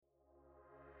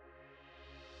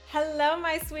Hello,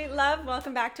 my sweet love.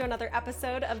 Welcome back to another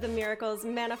episode of the Miracles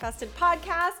Manifested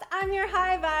podcast. I'm your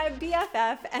high vibe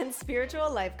BFF and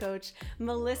spiritual life coach,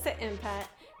 Melissa Impet.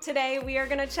 Today, we are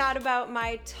going to chat about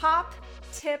my top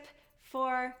tip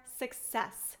for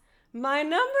success. My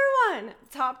number one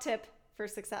top tip for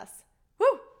success.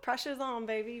 Woo! Pressure's on,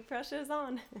 baby. Pressure's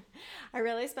on. I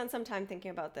really spent some time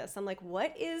thinking about this. I'm like,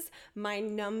 what is my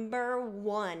number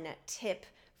one tip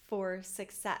for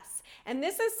success? And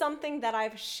this is something that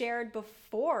I've shared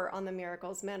before on the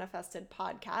Miracles Manifested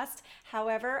podcast.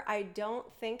 However, I don't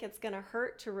think it's going to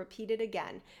hurt to repeat it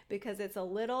again because it's a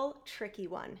little tricky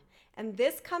one. And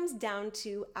this comes down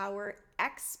to our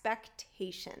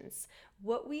expectations,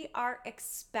 what we are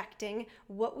expecting,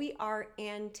 what we are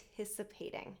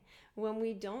anticipating. When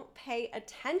we don't pay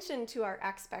attention to our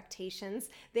expectations,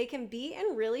 they can be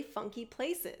in really funky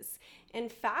places. In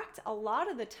fact, a lot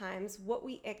of the times what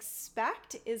we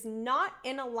expect is not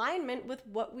in alignment with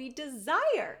what we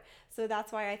desire. So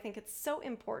that's why I think it's so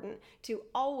important to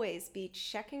always be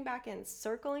checking back in,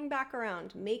 circling back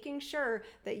around, making sure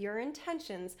that your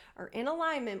intentions are in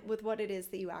alignment with what it is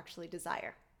that you actually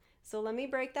desire. So let me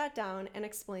break that down and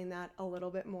explain that a little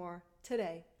bit more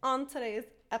today. On today's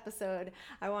episode,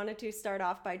 I wanted to start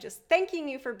off by just thanking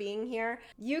you for being here.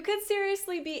 You could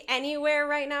seriously be anywhere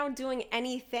right now doing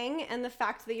anything, and the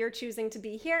fact that you're choosing to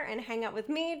be here and hang out with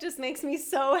me just makes me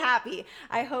so happy.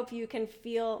 I hope you can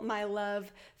feel my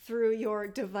love through your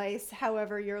device,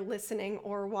 however you're listening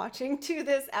or watching to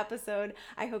this episode.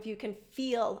 I hope you can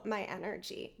feel my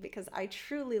energy because I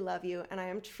truly love you and I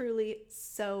am truly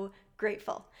so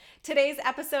grateful. Today's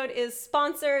episode is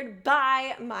sponsored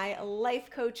by my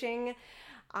life coaching.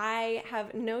 I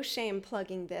have no shame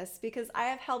plugging this because I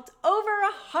have helped over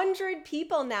 100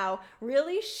 people now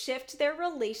really shift their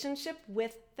relationship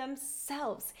with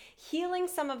themselves, healing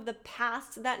some of the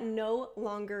past that no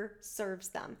longer serves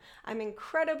them. I'm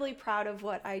incredibly proud of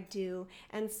what I do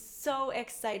and so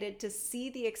excited to see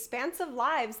the expansive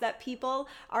lives that people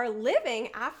are living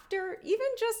after even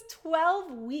just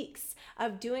 12 weeks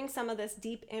of doing some of this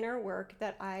deep inner work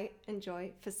that I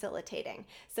enjoy facilitating.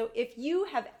 So if you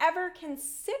have ever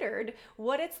considered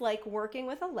what it's like working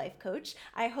with a life coach,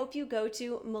 I hope you go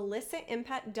to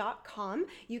melissaimpet.com.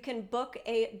 You can book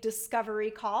a discovery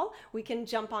call. We can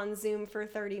jump on Zoom for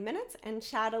 30 minutes and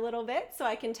chat a little bit so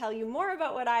I can tell you more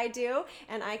about what I do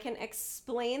and I can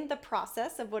explain the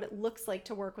process of what it looks like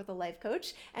to work with a life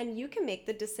coach, and you can make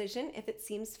the decision if it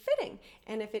seems fitting.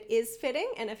 And if it is fitting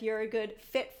and if you're a good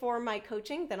fit for my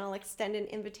coaching, then I'll extend an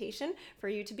invitation for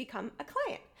you to become a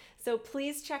client. So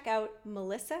please check out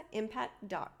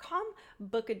melissaimpet.com,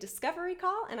 book a discovery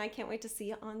call, and I can't wait to see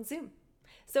you on Zoom.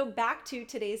 So back to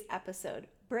today's episode,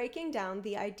 breaking down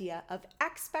the idea of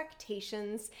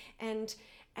expectations and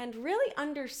really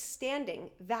understanding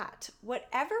that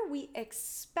whatever we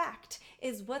expect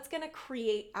is what's going to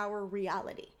create our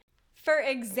reality. For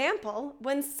example,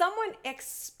 when someone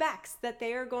expects that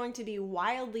they are going to be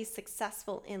wildly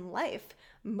successful in life,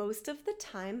 most of the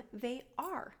time they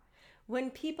are.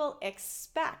 When people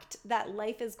expect that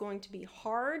life is going to be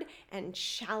hard and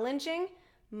challenging,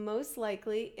 most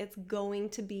likely it's going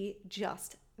to be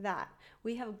just that.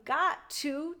 We have got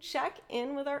to check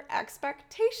in with our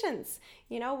expectations.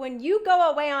 You know, when you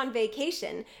go away on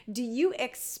vacation, do you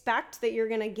expect that you're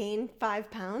going to gain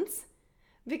 5 pounds?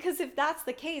 Because if that's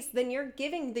the case, then you're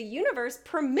giving the universe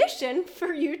permission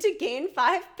for you to gain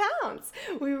 5 pounds.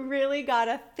 We really got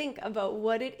to think about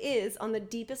what it is on the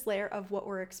deepest layer of what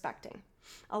we're expecting.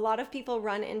 A lot of people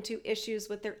run into issues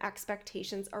with their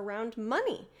expectations around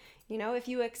money. You know, if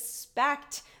you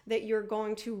expect that you're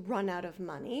going to run out of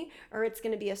money or it's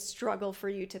going to be a struggle for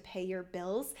you to pay your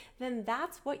bills, then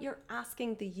that's what you're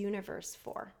asking the universe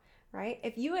for, right?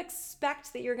 If you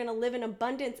expect that you're going to live in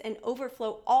abundance and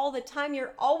overflow all the time,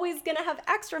 you're always going to have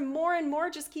extra. More and more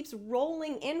just keeps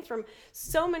rolling in from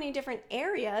so many different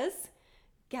areas.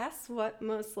 Guess what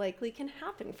most likely can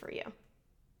happen for you?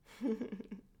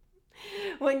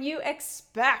 When you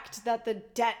expect that the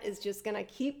debt is just going to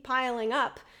keep piling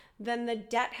up, then the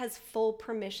debt has full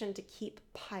permission to keep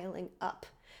piling up.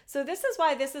 So this is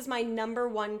why this is my number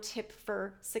one tip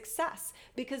for success,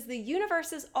 because the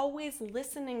universe is always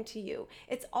listening to you.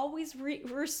 It's always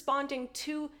responding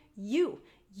to you.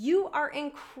 You are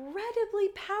incredibly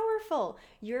powerful.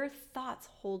 Your thoughts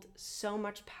hold so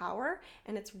much power,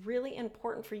 and it's really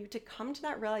important for you to come to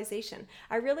that realization.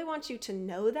 I really want you to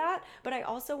know that, but I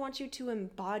also want you to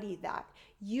embody that.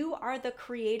 You are the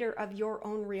creator of your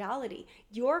own reality.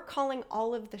 You're calling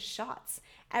all of the shots.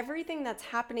 Everything that's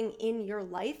happening in your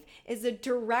life is a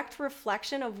direct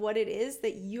reflection of what it is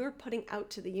that you're putting out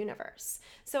to the universe.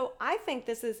 So I think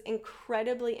this is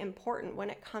incredibly important when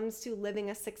it comes to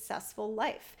living a successful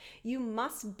life. You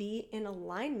must be in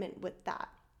alignment with that.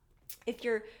 If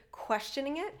you're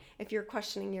questioning it, if you're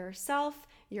questioning yourself,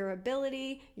 your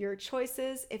ability, your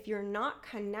choices, if you're not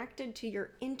connected to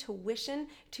your intuition,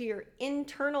 to your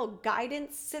internal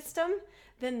guidance system,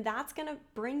 then that's going to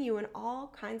bring you in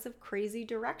all kinds of crazy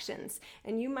directions.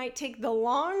 And you might take the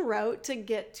long route to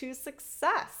get to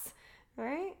success,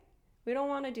 right? We don't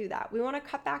want to do that. We want to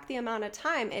cut back the amount of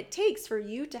time it takes for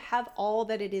you to have all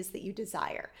that it is that you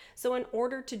desire. So in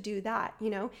order to do that,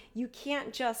 you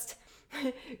can't just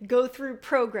go through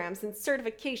programs and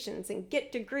certifications and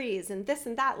get degrees and this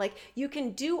and that. Like, you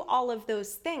can do all of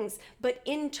those things, but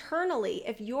internally,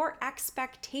 if your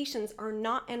expectations are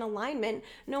not in alignment,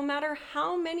 no matter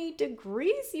how many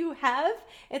degrees you have,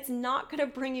 it's not going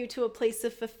to bring you to a place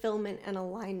of fulfillment and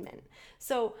alignment.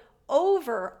 So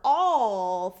over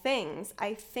all things,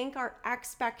 I think our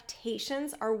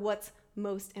expectations are what's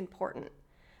most important.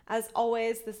 As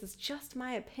always, this is just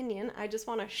my opinion. I just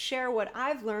want to share what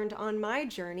I've learned on my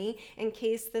journey in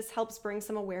case this helps bring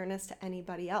some awareness to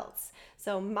anybody else.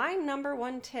 So my number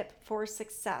one tip for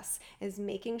success is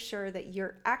making sure that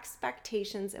your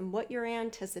expectations and what you're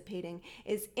anticipating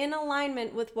is in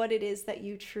alignment with what it is that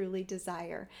you truly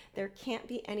desire. There can't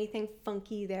be anything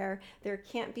funky there. There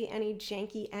can't be any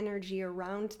janky energy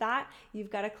around that.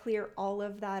 You've got to clear all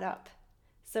of that up.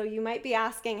 So you might be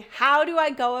asking, how do I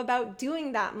go about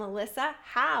doing that, Melissa?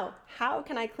 How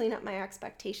can I clean up my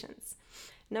expectations?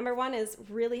 Number one is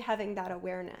really having that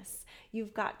awareness.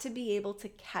 You've got to be able to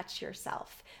catch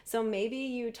yourself. So maybe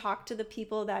you talk to the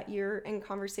people that you're in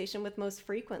conversation with most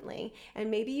frequently,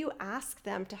 and maybe you ask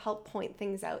them to help point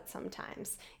things out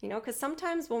sometimes, because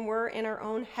sometimes when we're in our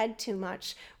own head too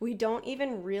much, we don't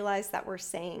even realize that we're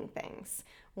saying things.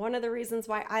 One of the reasons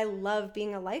why I love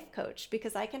being a life coach,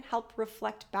 because I can help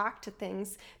reflect back to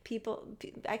things,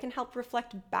 I can help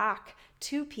reflect back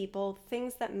to people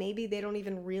things that maybe they don't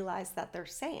even realize that they're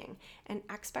saying. And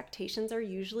expectations are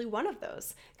usually one of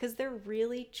those, because they're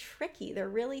really tricky. They're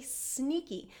really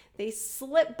sneaky. They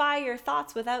slip by your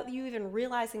thoughts without you even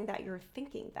realizing that you're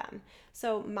thinking them.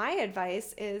 So my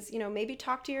advice is, maybe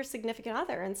talk to your significant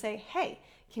other and say, hey,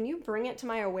 can you bring it to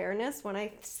my awareness when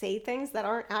I say things that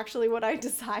aren't actually what I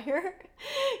desire?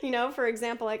 For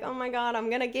example, like, oh my God, I'm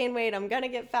going to gain weight. I'm going to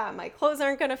get fat. My clothes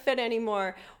aren't going to fit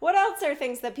anymore. What else are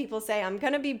things that people say? I'm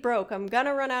going to be broke. I'm going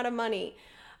to run out of money.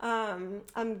 I'm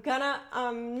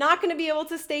not going to be able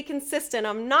to stay consistent.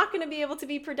 I'm not going to be able to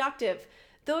be productive.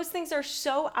 Those things are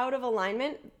so out of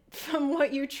alignment from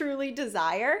what you truly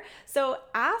desire. So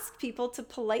ask people to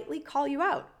politely call you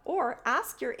out, or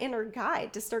ask your inner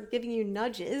guide to start giving you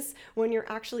nudges when you're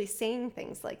actually saying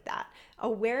things like that.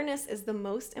 Awareness is the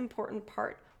most important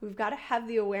part. We've got to have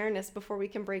the awareness before we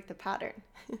can break the pattern.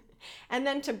 And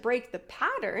then to break the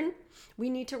pattern, we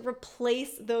need to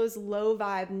replace those low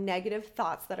vibe negative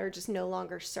thoughts that are just no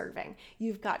longer serving.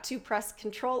 You've got to press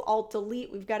Control Alt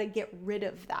Delete. We've got to get rid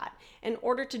of that. In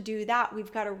order to do that,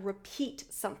 we've got to repeat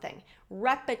something.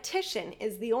 Repetition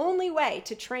is the only way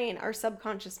to train our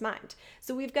subconscious mind.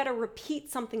 So we've got to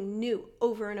repeat something new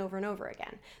over and over and over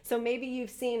again. So maybe you've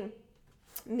seen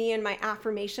me and my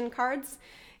affirmation cards.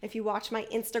 If you watch my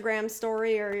Instagram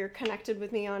story or you're connected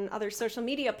with me on other social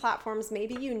media platforms,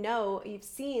 maybe you've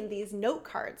seen these note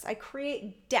cards. I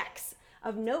create decks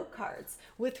of note cards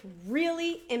with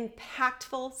really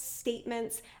impactful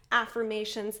statements,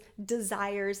 affirmations,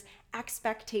 desires,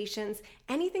 expectations,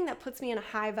 anything that puts me in a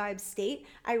high vibe state,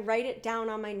 I write it down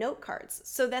on my note cards.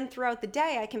 So then throughout the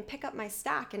day, I can pick up my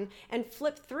stack and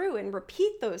flip through and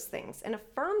repeat those things and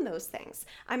affirm those things.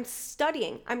 I'm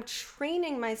studying, I'm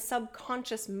training my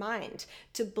subconscious mind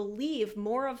to believe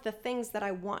more of the things that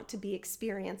I want to be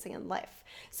experiencing in life.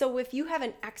 So if you have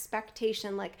an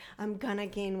expectation like, I'm gonna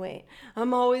gain weight,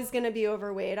 I'm always gonna be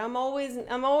overweight, I'm always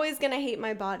gonna hate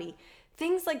my body,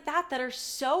 things like that are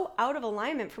so out of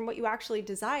alignment from what you actually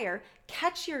desire,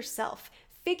 catch yourself.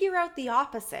 Figure out the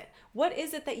opposite. What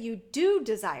is it that you do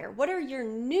desire? What are your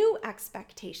new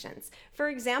expectations? For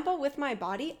example, with my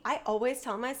body, I always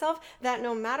tell myself that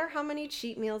no matter how many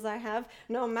cheat meals I have,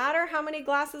 no matter how many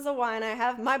glasses of wine I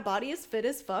have, my body is fit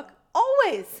as fuck,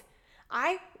 always.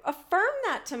 I affirm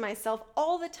that that to myself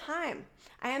all the time.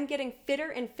 I am getting fitter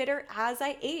and fitter as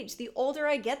I age. The older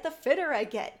I get, the fitter I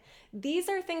get. These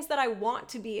are things that I want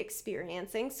to be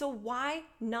experiencing, so why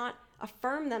not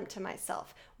affirm them to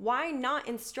myself? Why not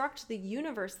instruct the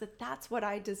universe that that's what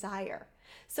I desire?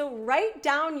 So write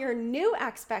down your new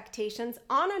expectations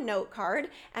on a note card,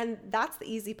 and that's the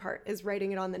easy part, is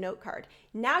writing it on the note card.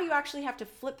 Now you actually have to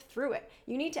flip through it.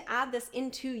 You need to add this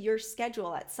into your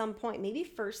schedule at some point, maybe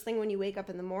first thing when you wake up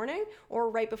in the morning or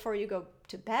right before you go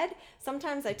to bed.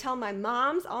 Sometimes I tell my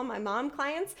moms, all my mom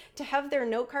clients, to have their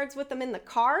note cards with them in the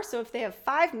car. So if they have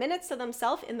 5 minutes to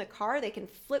themselves in the car, they can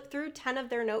flip through 10 of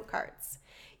their note cards.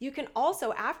 You can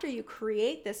also, after you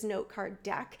create this note card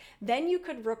deck, then you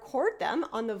could record them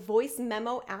on the voice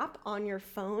memo app on your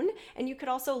phone. And you could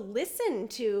also listen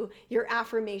to your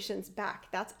affirmations back.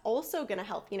 That's also going to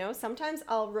help. Sometimes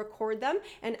I'll record them,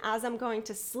 and as I'm going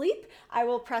to sleep, I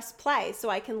will press play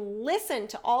so I can listen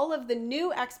to all of the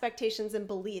new expectations and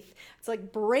belief. It's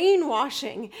like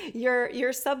brainwashing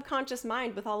your subconscious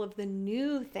mind with all of the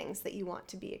new things that you want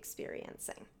to be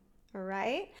experiencing. All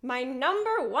right. My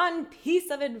number one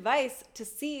piece of advice to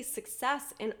see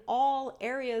success in all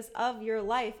areas of your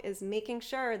life is making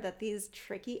sure that these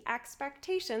tricky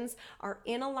expectations are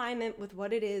in alignment with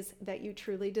what it is that you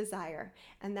truly desire,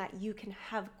 and that you can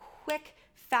have quick,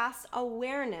 fast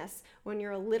awareness when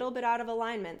you're a little bit out of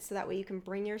alignment, so that way you can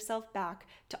bring yourself back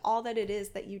to all that it is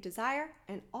that you desire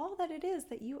and all that it is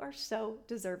that you are so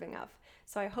deserving of.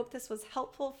 So I hope this was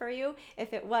helpful for you.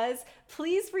 If it was,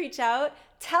 please reach out.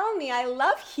 Tell me. I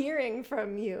love hearing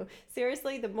from you.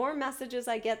 Seriously, the more messages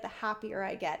I get, the happier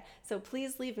I get. So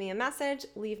please leave me a message,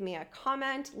 leave me a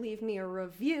comment, leave me a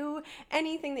review,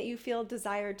 anything that you feel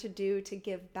desired to do to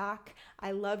give back.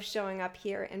 I love showing up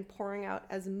here and pouring out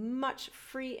as much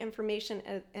free information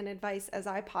and advice as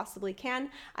I possibly can.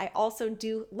 I also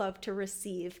do love to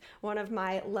receive. One of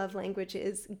my love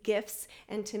languages is gifts,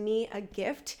 and to me, a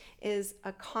gift is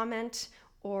a comment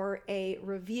or a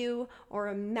review or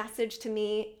a message to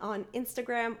me on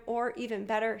Instagram, or even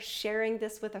better, sharing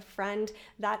this with a friend.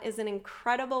 That is an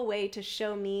incredible way to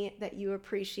show me that you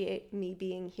appreciate me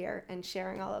being here and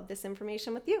sharing all of this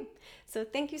information with you. So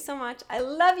thank you so much. I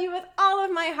love you with all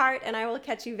of my heart, and I will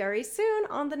catch you very soon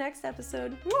on the next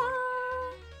episode. Mwah!